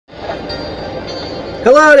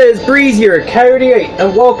Hello, it is Breeze here, Coyote8,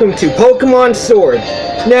 and welcome to Pokemon Sword.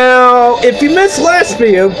 Now, if you missed last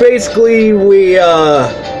video, basically we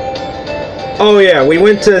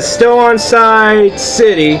went to Stow-on-Side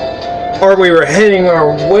City, or we were heading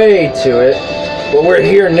our way to it, but we're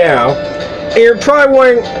here now. And you're probably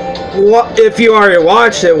wondering, if you already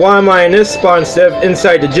watched it, why am I in this spot instead of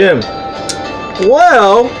inside the gym?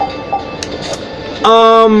 Well,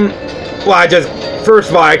 first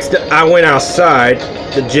of all, I went outside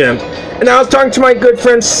the gym, and I was talking to my good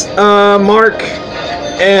friend Mark,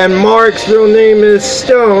 and Mark's real name is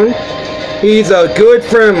Stone. He's a good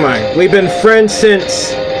friend of mine. We've been friends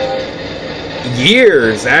since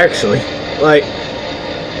years, actually, like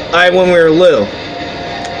when we were little.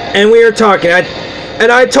 And we were talking,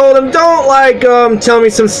 and I told him, don't tell me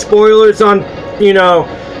some spoilers on,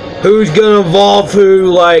 who's gonna evolve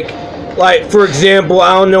who, like for example,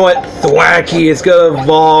 I don't know what Thwacky is gonna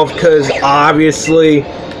evolve, because obviously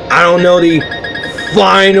I don't know the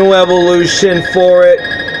final evolution for it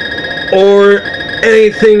or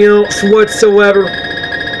anything else whatsoever.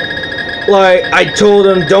 Like, I told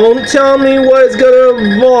him, don't tell me what is gonna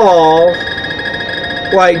evolve.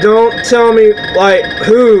 Like, don't tell me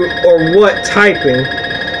who or what typing.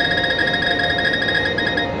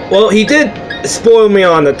 Well, he did spoil me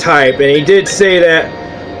on the type, and he did say that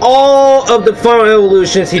all of the final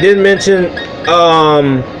evolutions, he didn't mention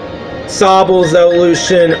Sobble's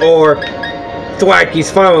evolution or Thwacky's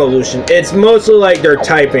final evolution. It's mostly like their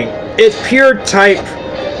typing. It's pure type,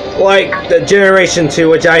 like the Generation 2,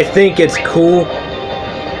 which I think is cool.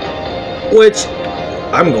 Which,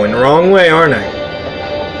 I'm going the wrong way, aren't I?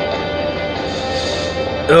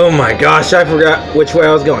 Oh my gosh, I forgot which way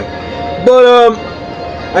I was going. But,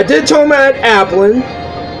 I did tell him I had Applin,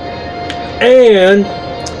 and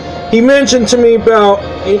he mentioned to me about,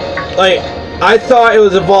 I thought it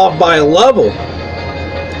was evolved by level.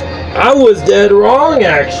 I was dead wrong,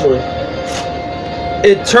 actually.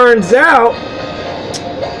 It turns out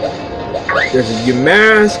there's a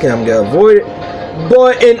Yamask, and I'm going to avoid it.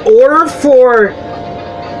 But in order for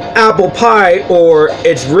Apple Pie, or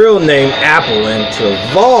its real name, Applin, to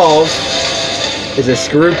evolve, is it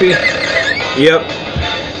Scroopy? Yep.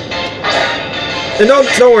 And don't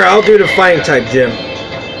worry, I'll do the fighting type gym.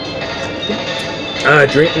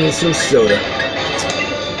 Drinking some soda.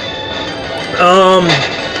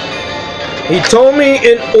 He told me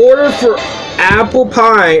in order for Apple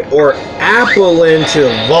Pie or Applin to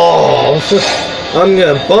evolve, I'm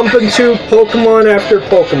gonna bump into Pokemon after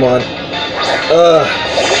Pokemon.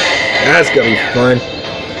 That's gonna be fun.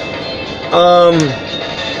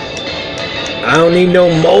 I don't need no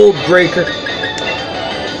mold breaker.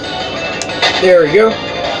 There we go.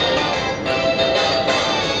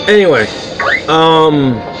 Anyway.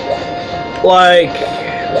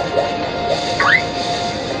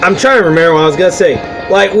 I'm trying to remember what I was gonna say.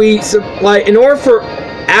 In order for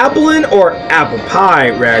Applin or Apple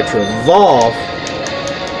Pie, rather, to evolve,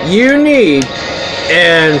 you need,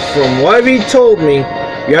 and from what he told me,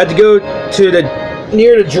 you had to go to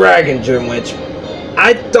near the Dragon Gym, which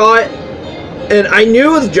I thought, and I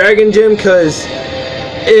knew it was Dragon Gym because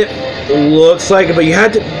it looks like it, but you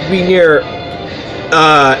had to be near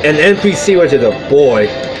an NPC, which is a boy.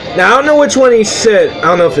 Now, I don't know which one he said. I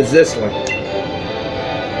don't know if it's this one.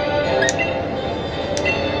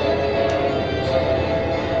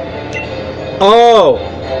 Oh!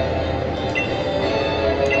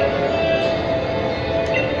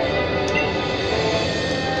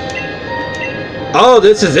 Oh,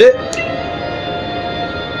 this is it?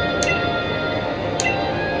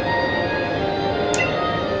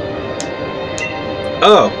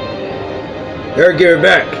 Oh. Better give it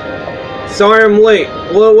back. Sorry I'm late.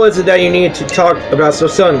 What was it that you needed to talk about so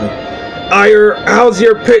suddenly? How's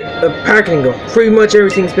your packing going? Pretty much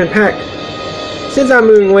everything's been packed. Since I'm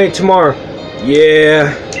moving away tomorrow.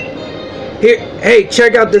 Yeah. Here, hey,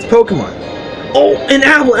 check out this Pokemon. Oh, an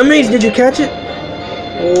apple. Amazing. Did you catch it?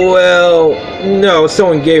 Well, no,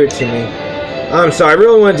 someone gave it to me. I'm sorry. I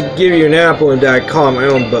really wanted to give you an apple and I caught my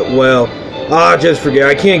own, but well, just forget.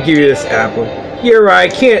 I can't give you this apple. You're right.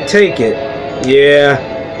 I can't take it. Yeah,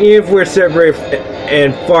 if we're separated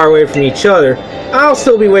and far away from each other, I'll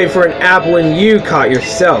still be waiting for an apple and you caught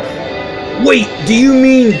yourself. Wait, do you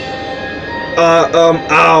mean,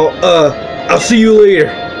 I'll see you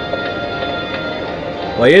later.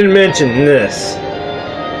 Well, you didn't mention this.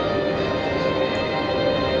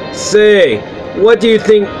 Say, what do you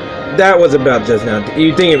think that was about just now? Do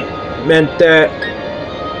you think it meant that?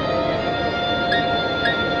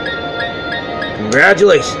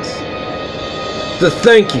 Congratulations. The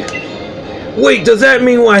thank you. Wait, does that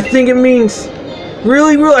mean what I think it means?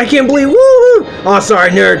 Really? I can't believe. Woohoo! Oh, sorry,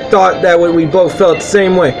 I never thought that we both felt the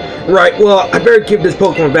same way. Right, well, I better give this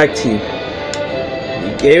Pokemon back to you.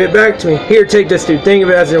 You gave it back to me. Here, take this, dude. Think of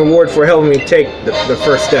it as an reward for helping me take the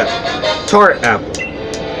first step. Tart apple.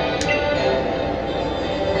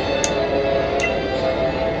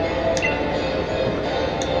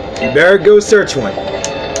 You better go search one.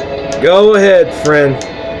 Go ahead, friend.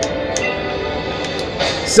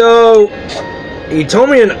 So, he told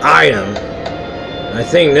me an item. I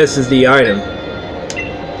think this is the item.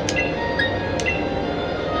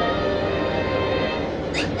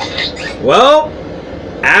 Well,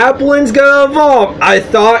 Applin's gonna evolve. I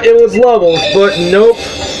thought it was levels, but nope.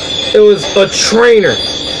 It was a trainer.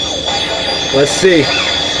 Let's see.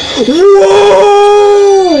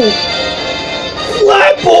 Whoa!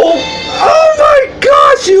 Flapple! Oh my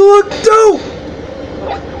gosh, you look dope!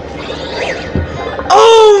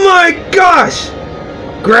 Oh my gosh!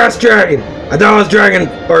 Grass Dragon. I thought it was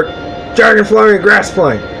Dragonfly and Grass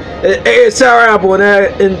Flying. It ate a sour apple and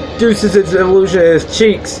that induces its evolution in its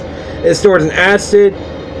cheeks. It stores an acid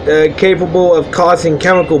capable of causing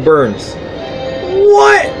chemical burns.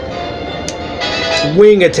 What?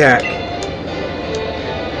 Wing attack.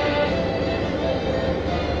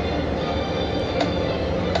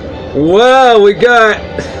 Whoa, we got...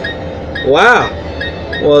 Wow.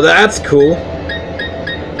 Well, that's cool.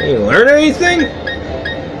 Can you learn anything?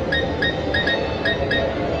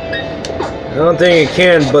 I don't think it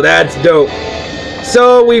can, but that's dope.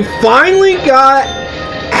 So we finally got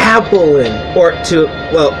Applin,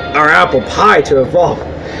 well, our apple pie to evolve.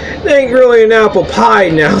 It ain't really an apple pie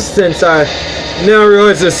now, since I now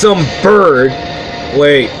realize there's some bird.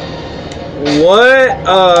 Wait, what?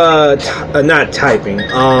 Not typing.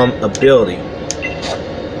 Ability.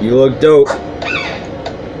 You look dope.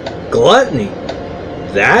 Gluttony.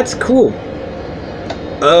 That's cool.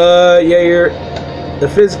 Yeah, you're the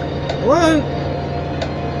physical. What?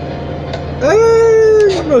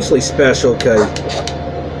 Mostly special, cause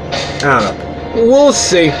I don't know. We'll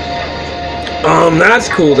see. That's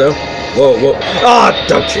cool though. Whoa. Ah,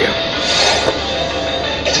 don't you?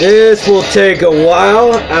 This will take a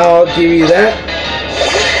while. I'll give you that.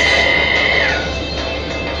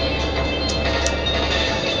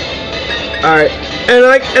 All right,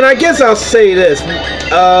 and I guess I'll say this.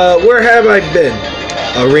 Where have I been?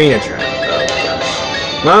 Arena track.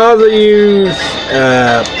 Miles of use,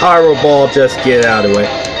 Pyro Ball, just get out of the way.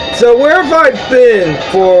 So where have I been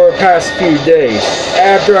for the past few days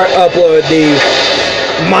after I uploaded the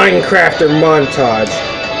Minecrafter montage,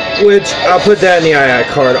 which I'll put that in the II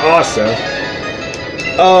card also.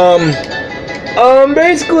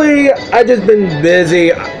 Basically, I just been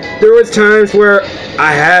busy. There was times where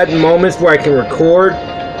I had moments where I can record,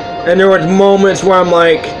 and there was moments where I'm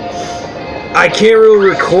like, I can't really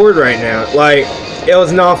record right now. Like, it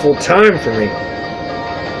was an awful time for me.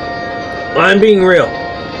 I'm being real.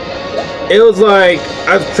 It was like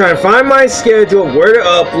I was trying to find my schedule, where to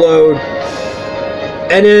upload,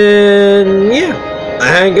 and then yeah, I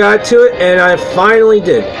hadn't got to it, and I finally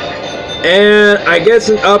did. And I guess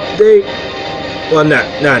an update. Well, no.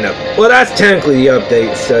 Well, that's technically the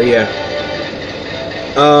update. So yeah.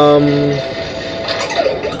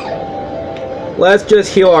 Let's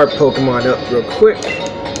just heal our Pokemon up real quick.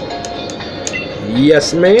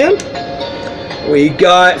 Yes, ma'am. We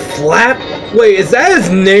got Flap. Wait, is that his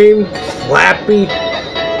name? Flappy?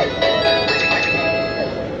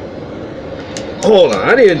 Hold on,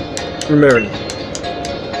 I didn't remember.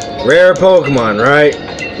 Rare Pokemon, right?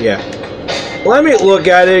 Yeah. Let me look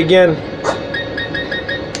at it again.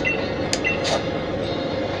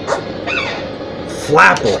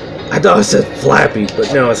 Flapple. I thought it said Flappy,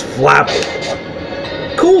 but no, it's Flapple.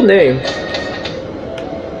 Cool name.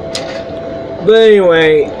 But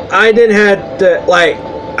anyway, I didn't have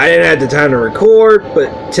the time to record,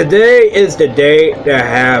 but today is the day that I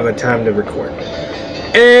have a time to record.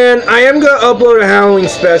 And I am going to upload a Halloween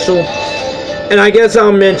special, and I guess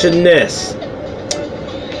I'll mention this.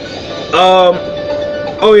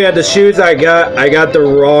 Oh yeah, the shoes I got the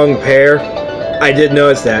wrong pair. I did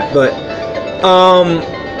notice that, but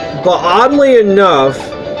oddly enough,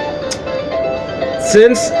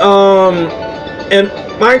 since, and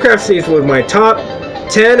Minecraft Seeds was my top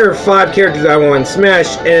 10 or 5 characters I want to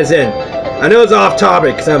Smash, and it's in. I know it's off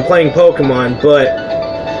topic because I'm playing Pokemon,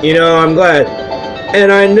 but, you know, I'm glad.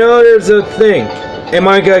 And I know there's a thing. Am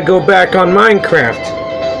I going to go back on Minecraft?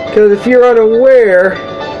 Because if you're unaware,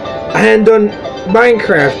 I hadn't done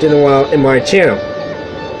Minecraft in a while in my channel.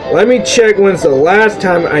 Let me check when's the last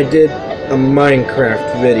time I did a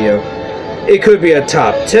Minecraft video. It could be a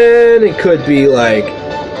top 10, it could be like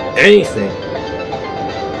anything.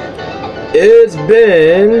 It's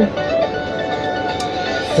been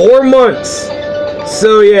 4 months.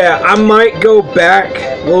 So yeah, I might go back.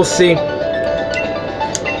 We'll see.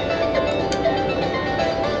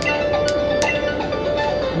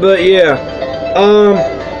 But yeah,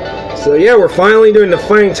 so yeah, we're finally doing the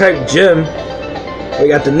fighting type gym. We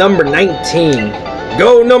got the number 19.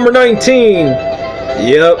 Go number 19.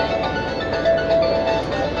 Yep.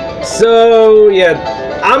 So yeah,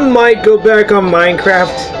 I might go back on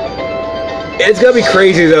Minecraft. It's gonna be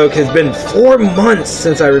crazy though, because it's been 4 months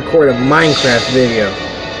since I recorded a Minecraft video.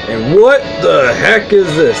 And what the heck is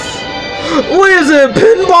this? What is it? A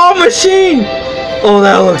pinball machine? Oh,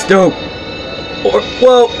 that looks dope. Or,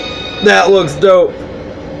 well, that looks dope.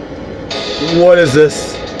 What is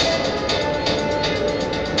this?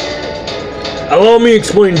 Allow me to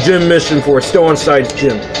explain gym mission for a Stone-sized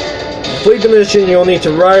gym. To complete the mission, you'll need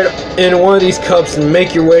to ride in one of these cups and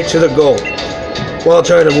make your way to the goal while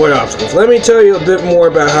trying to avoid obstacles. Let me tell you a bit more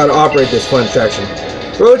about how to operate this fun attraction.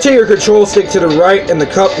 Rotate your control stick to the right and the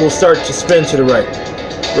cup will start to spin to the right.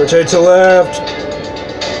 Rotate to the left.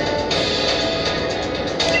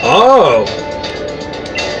 Oh!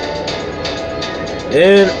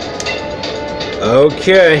 And...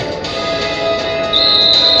 okay.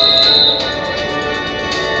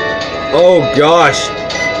 Oh gosh.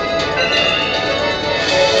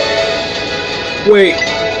 Wait.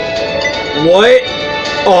 What?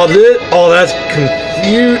 Oh, that's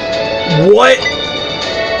confused. What?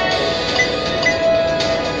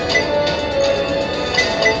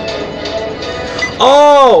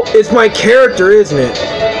 Oh, it's my character, isn't it?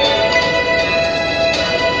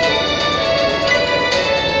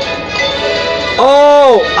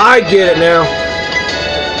 Oh, I get it now.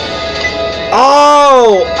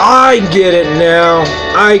 Oh, I get it now.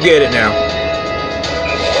 I get it now.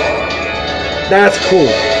 That's cool.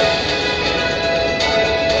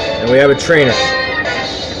 And we have a trainer.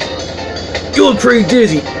 You look pretty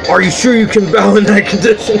dizzy. Are you sure you can battle in that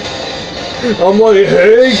condition? I'm like,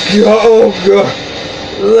 hey, oh god.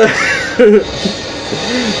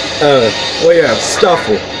 Well, yeah,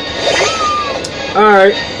 Stuffle.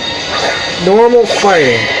 Alright. Normal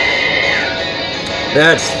fighting.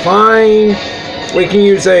 That's fine. We can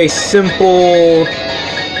use a simple...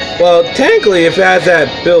 well, technically, if it has that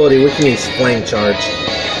ability, we can use Flame Charge.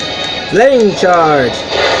 Flame Charge!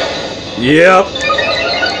 Yep.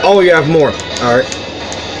 Oh, you have more. Alright.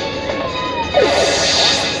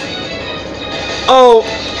 Oh,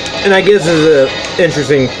 and I guess this is an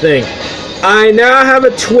interesting thing. I now have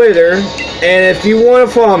a Twitter, and if you want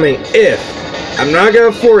to follow me, I'm not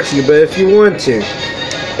going to force you, but if you want to,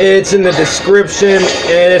 it's in the description,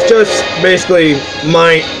 and it's just basically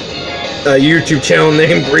my YouTube channel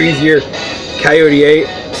name, Breezier Coyote 8.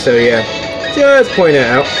 So yeah, just point it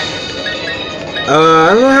out.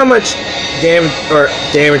 I don't know how much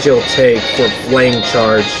damage it'll take for Flame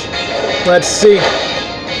Charge. Let's see.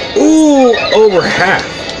 Ooh, over half.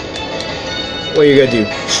 What you gotta do?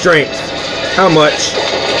 Strength. How much?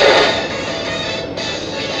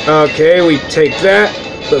 Okay, we take that.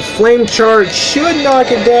 But Flame Charge should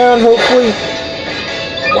knock it down, hopefully.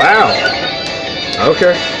 Wow.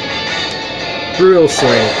 Okay. Brutal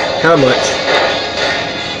Swing. How much?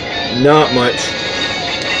 Not much.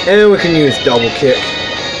 And we can use Double Kick.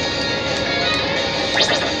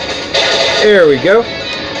 There we go.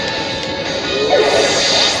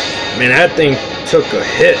 Man, that thing took a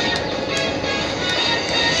hit.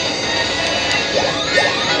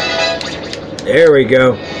 There we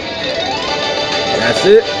go. That's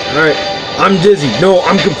it. Alright. I'm dizzy. No,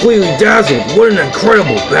 I'm completely dazzled. What an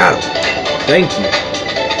incredible battle. Thank you.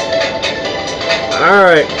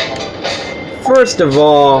 Alright. First of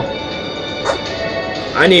all,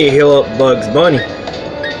 I need to heal up Bugs Bunny.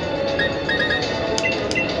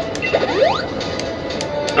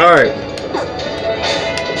 Alright.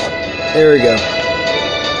 There we go.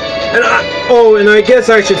 And I guess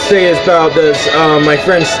I should say this about this. My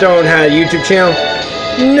friend Stone had a YouTube channel.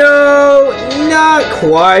 No, not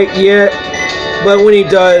quite yet. But when he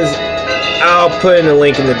does, I'll put in a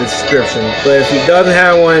link in the description. But if he doesn't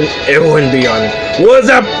have one, it wouldn't be on it. What's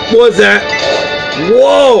that? What's that?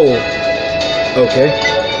 Whoa! Okay.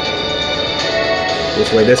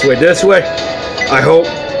 This way, this way, this way. I hope.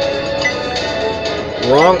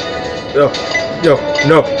 Wrong. No, no,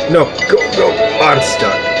 no, no. Go, go. I'm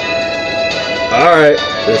stuck. Alright,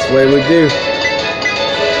 this way we do.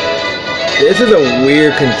 This is a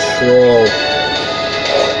weird control.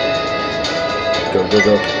 Go, go,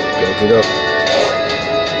 go. Go, go, go.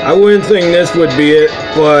 I wouldn't think this would be it,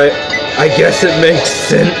 but I guess it makes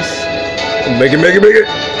sense. Make it, make it, make it.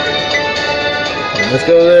 Let's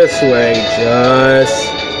go this way. Just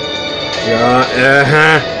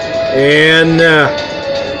And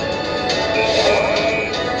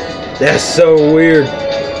that's so weird.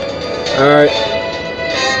 Alright.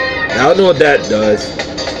 I don't know what that does.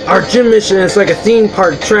 Our gym mission is like a theme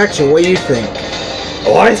park attraction. What do you think?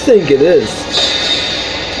 Oh, I think it is.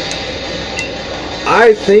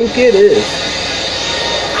 I think it is.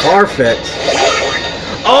 Farfetch.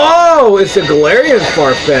 Oh, it's a Galarian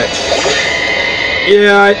Farfetch.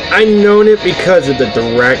 Yeah, I known it because of the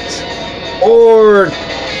direct. Or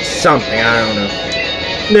something, I don't know.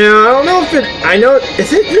 Now, I don't know if it... I know...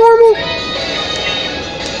 Is it normal?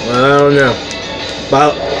 I don't know.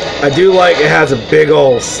 But I do like it has a big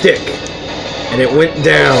old stick. And it went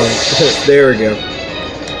down. There we go.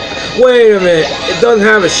 Wait a minute. It doesn't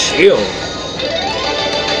have a shield.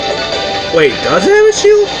 Wait, does it have a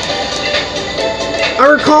shield? I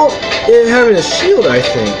recall it having a shield, I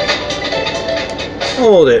think.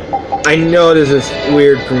 Hold it. I know this is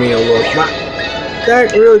weird for me to look, but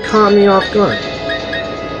that really caught me off guard.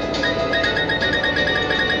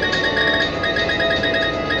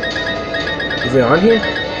 Is it on here?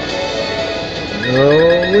 No,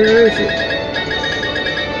 where is it?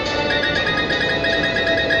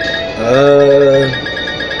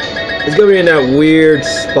 It's gonna be in that weird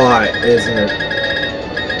spot, isn't it?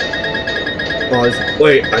 Oh,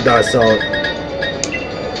 wait, I thought I saw it.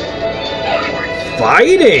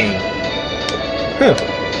 Fighting! Huh.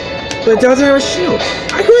 But it doesn't have a shield.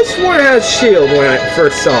 I could have sworn it had a shield when I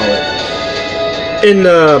first saw it. In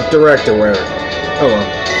the direct or wherever. Oh well.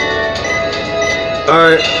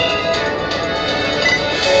 Alright.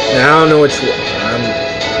 Now I don't know which one.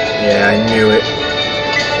 Yeah, I knew it.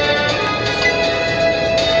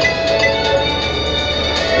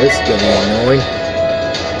 It's gonna be annoying.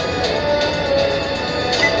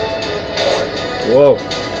 Whoa.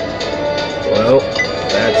 Well,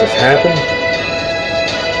 that just happened.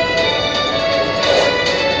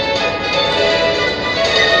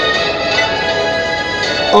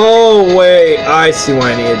 Oh, wait. I see what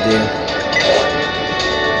I need to do.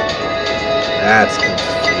 That's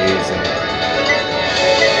confusing.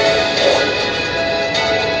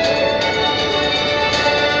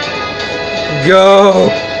 Go!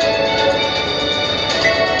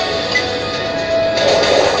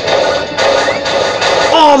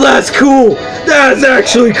 Oh, that's cool! That's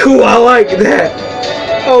actually cool! I like that!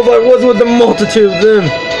 I was like, what's with the multitude of them?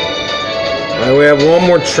 Alright, we have one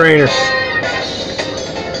more trainer.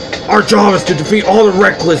 Our job is to defeat all the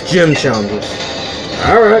reckless gym challengers.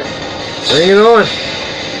 Alright. Bring it on.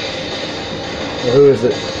 Well, who is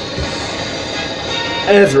it?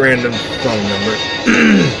 That's a random phone number.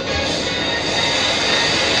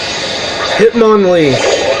 Hitmonlee.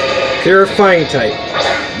 Purifying type.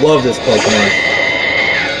 Love this Pokemon.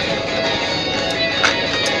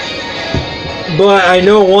 But I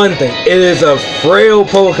know one thing. It is a frail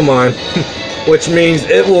Pokemon. Which means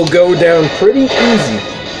it will go down pretty easy.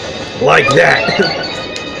 Like that.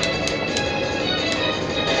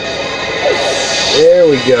 There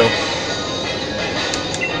we go.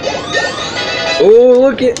 Oh,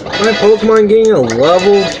 look at my Pokemon getting a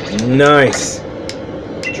level. Nice.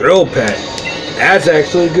 Drill Peck. That's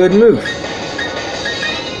actually a good move.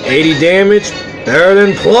 80 damage. Better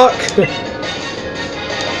than Pluck.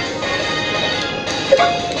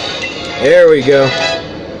 There we go.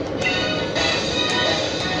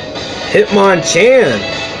 Hitmonchan.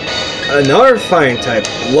 Another fire type.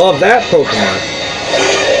 Love that Pokemon.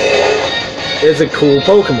 It's a cool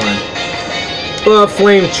Pokemon. But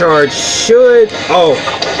Flame Charge should... Oh,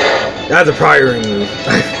 that's a prior move.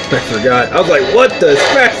 I forgot. I was like, what the? It's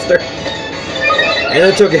faster. And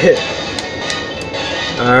it took a hit.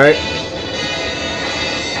 Alright.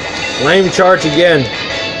 Flame Charge again.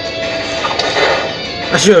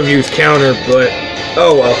 I should have used counter, but...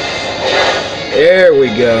 Oh well. There we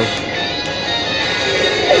go.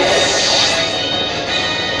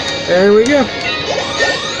 There we go.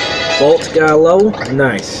 Bolt's got a level.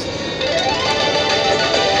 Nice.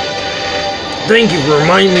 Thank you for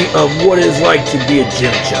reminding me of what it is like to be a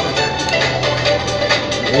gym challenger.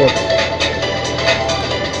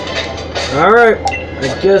 Alright.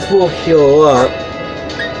 I guess we'll heal up.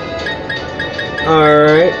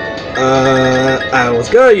 Alright. I was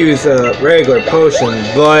gonna use a regular potion,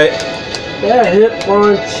 but that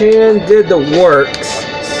Hitmonchan did the works.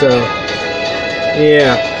 So,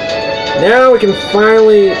 yeah. Now we can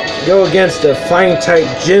finally go against the Flying type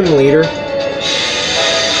gym leader.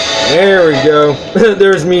 There we go.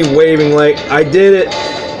 There's me waving like I did it.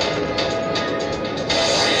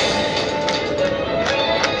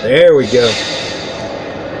 There we go.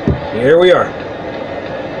 Here we are.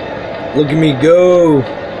 Look at me go.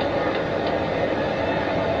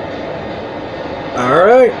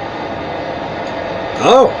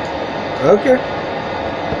 Oh, okay.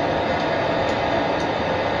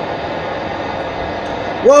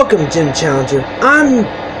 Welcome, Gym Challenger. I'm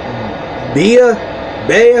Bea.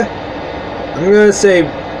 I'm gonna say,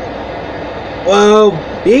 well,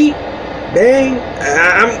 B. Bang.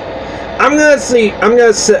 I'm gonna say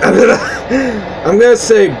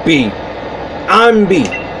B. I'm B.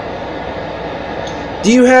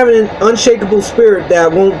 Do you have an unshakable spirit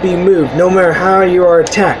that won't be moved no matter how you are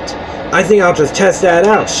attacked? I think I'll just test that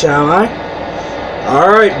out, shall I?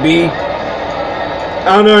 Alright, B.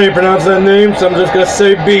 I don't know how you pronounce that name, so I'm just gonna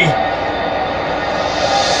say B.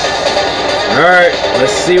 Alright,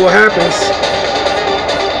 let's see what happens.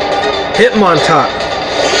 Hitmontop.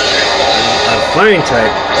 A flying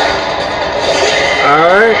type.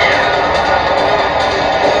 Alright.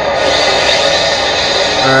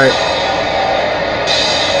 Alright.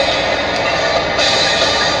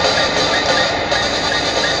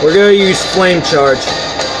 We're gonna use Flame Charge.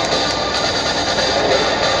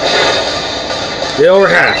 The over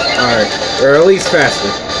half. Alright. Or at least faster.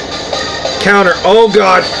 Counter. Oh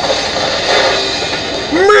god.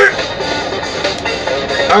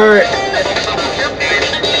 Alright.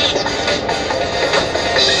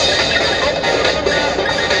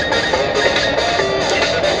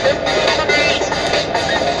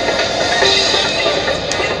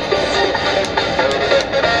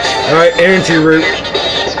 Alright, energy root.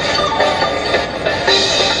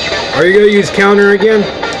 Are you gonna use counter again?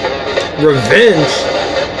 Revenge?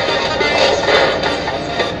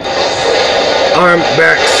 I'm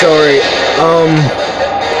back, sorry.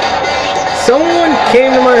 Someone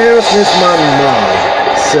came to my house and it's my mom.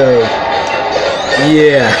 So,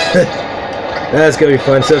 yeah. That's gonna be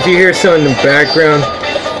fun. So if you hear something in the background,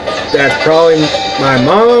 that's probably my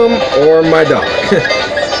mom or my dog.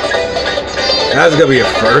 That's gonna be a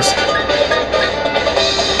first.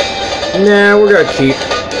 Nah, we're gonna keep.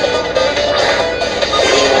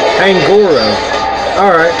 Angora.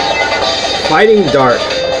 Alright. Fighting Dark.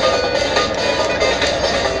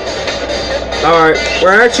 Alright,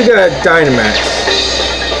 we're actually gonna Dynamax.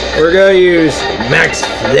 We're gonna use Max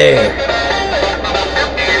Flare.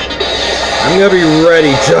 I'm gonna be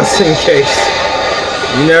ready just in case.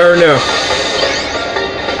 You never know.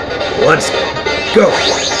 Let's go.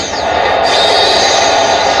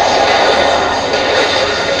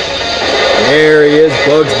 There he is,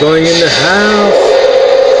 Bugs Bunny in the house.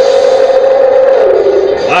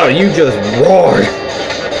 Wow, you just roared.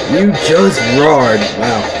 You just roared.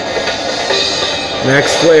 Wow.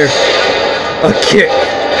 Max Flare. A kick.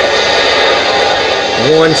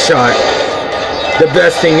 One shot. The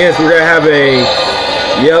best thing is we're gonna have a,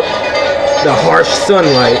 yep, the harsh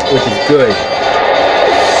sunlight, which is good.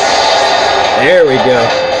 There we go.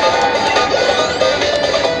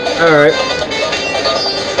 Alright.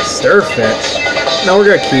 Stir Fetch. No, we're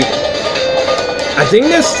gonna keep. I think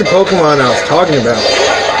that's the Pokemon I was talking about.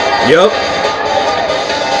 Yup.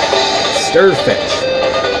 Stir Fetch.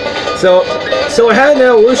 So it had an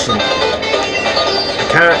evolution.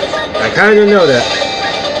 I kinda know that.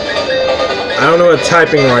 I don't know what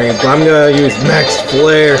typing right, but I'm gonna use Max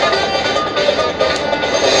Flare.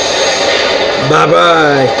 Bye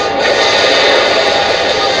bye.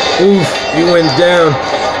 Oof, you went down.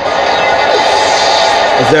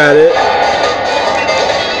 Is that it?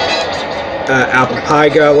 Apple Pie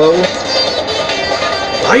got level.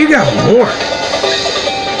 Oh, you got more.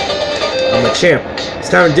 I'm a champ. It's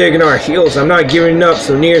time to dig in our heels. I'm not giving up,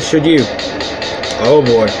 so neither should you. Oh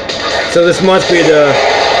boy. So this must be the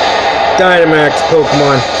Dynamax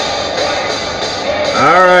Pokemon.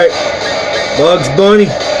 Alright. Bugs Bunny.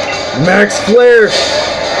 Max Flare.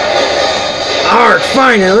 Alright,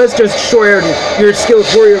 fine. Now let's just show your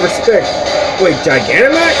skills worthy of respect. Wait,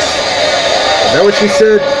 Gigantamax? Is that what she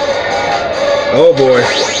said? Oh boy.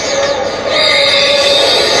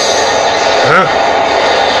 Huh?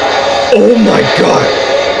 Oh my god.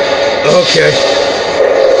 Okay.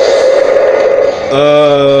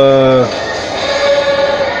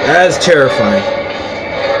 That is terrifying.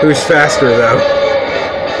 Who's faster though?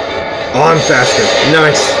 Oh, I'm faster.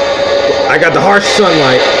 Nice. I got the harsh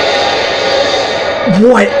sunlight.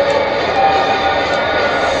 What?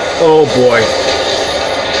 Oh boy.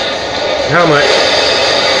 How much?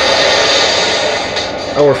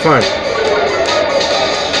 Oh, we're fine.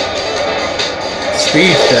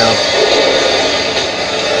 Speed fell.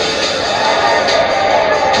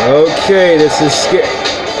 Okay, this is scary.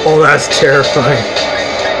 Oh, that's terrifying.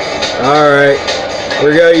 Alright.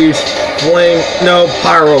 We're gonna use flame. No,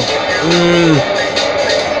 pyro.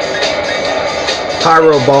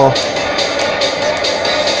 Pyro ball.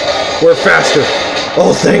 We're faster.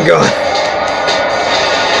 Oh, thank God.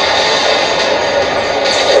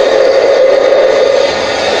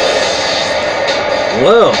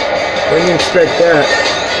 Well, didn't expect that.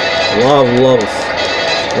 A lot of levels.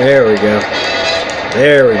 There we go.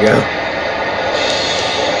 There we go.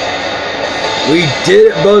 We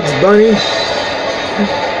did it, Bugs Bunny.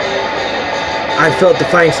 I felt the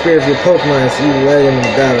fighting spirit of your Pokemon as you led them in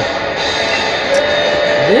battle.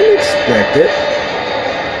 Didn't expect it.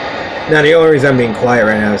 Now, the only reason I'm being quiet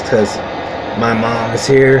right now is because my mom is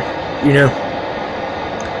here, you know.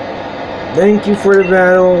 Thank you for the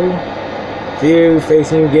battle. Fear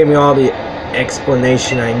facing you gave me all the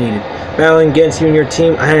explanation I needed. Battling against you and your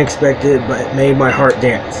team, I hadn't expected it, but it made my heart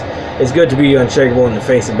dance. It's good to be unshakable in the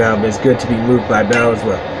face of battle, but it's good to be moved by battle as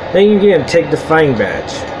well. Thank you again. Take the fighting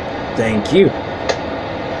badge. Thank you.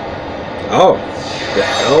 Oh, the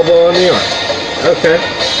elbow on the arm. Okay.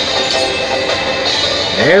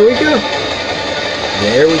 There we go.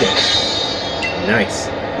 There we go. Nice. I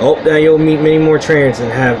hope that you'll meet many more trainers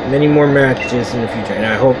and have many more matches in the future. And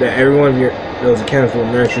I hope that every one of those accounts will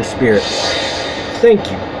nourish your spirit. Thank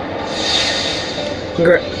you.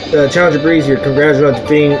 Challenger Breezier, congrats on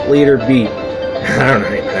defeating Leader B. I don't know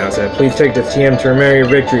how to pronounce that. Please take the TM to remember your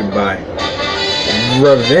victory by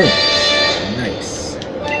Revenge. Nice.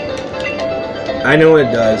 I know what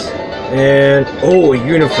it does. And, oh, a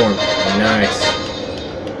uniform. Nice.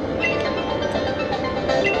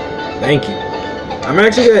 Thank you. I'm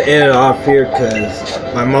actually going to end it off here because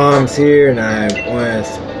my mom's here and I want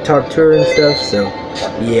to talk to her and stuff. So,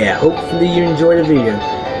 yeah, hopefully you enjoyed the video.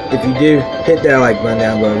 If you do, hit that like button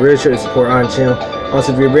down below. Really sure to support on the channel.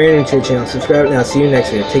 Also, if you're brand new to the channel, subscribe and I'll see you next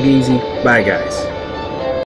video. Take it easy. Bye, guys.